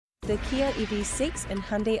The Kia EV6 and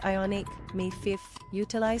Hyundai Ioniq, May 5th,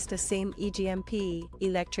 utilize the same EGMP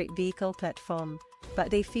electric vehicle platform, but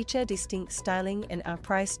they feature distinct styling and are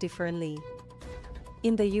priced differently.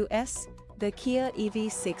 In the US, the Kia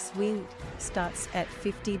EV6 Wind starts at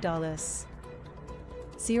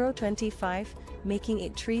 $50,025, making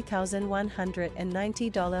it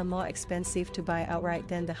 $3,190 more expensive to buy outright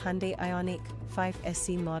than the Hyundai Ioniq 5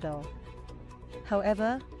 SE model.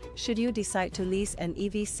 However, should you decide to lease an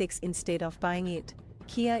EV6 instead of buying it,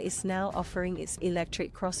 Kia is now offering its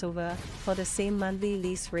electric crossover for the same monthly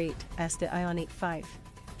lease rate as the Ioniq 5.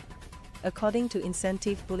 According to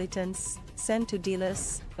incentive bulletins sent to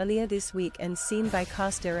dealers earlier this week and seen by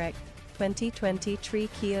Cars Direct, 2023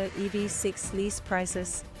 Kia EV6 lease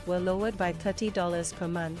prices were lowered by $30 per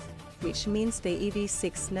month, which means the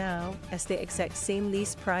EV6 now has the exact same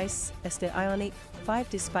lease price as the Ioniq 5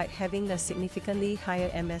 despite having a significantly higher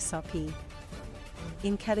MSRP.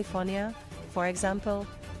 In California, for example,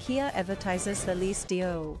 Kia advertises the lease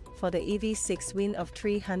deal for the EV6 Wind of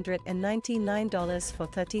 $399 for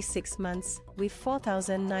 36 months, with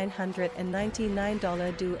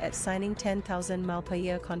 $4,999 due at signing 10,000 mile per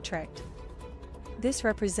year contract. This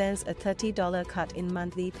represents a $30 cut in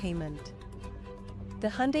monthly payment. The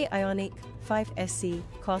Hyundai Ioniq 5 SE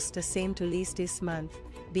costs the same to lease this month,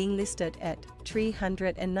 being listed at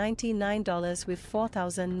 $399 with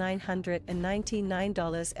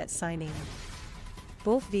 $4,999 at signing.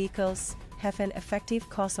 Both vehicles have an effective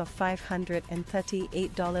cost of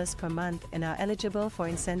 $538 per month and are eligible for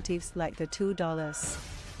incentives like the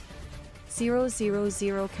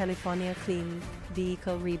 $2,000 California Clean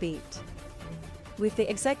Vehicle Rebate. With the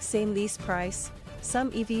exact same lease price,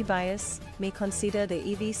 some EV buyers may consider the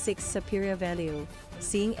EV6 superior value,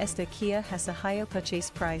 seeing as the Kia has a higher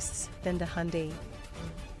purchase price than the Hyundai.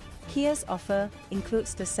 Kia's offer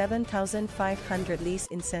includes the $7,500 lease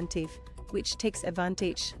incentive, which takes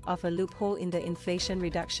advantage of a loophole in the Inflation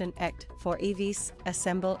Reduction Act for EVs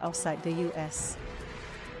assembled outside the US.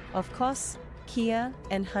 Of course, Kia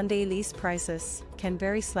and Hyundai lease prices can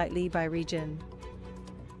vary slightly by region.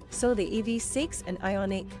 So the EV6 and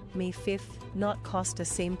Ioniq May 5th not cost the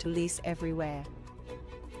same to lease everywhere.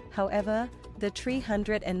 However, the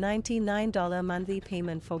 $399 monthly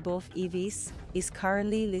payment for both EVs is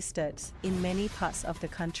currently listed in many parts of the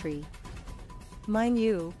country. Mind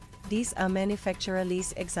you, these are manufacturer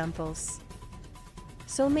lease examples.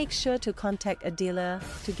 So make sure to contact a dealer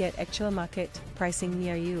to get actual market pricing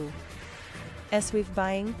near you. As with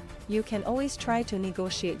buying, you can always try to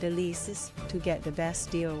negotiate the leases to get the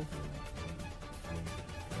best deal.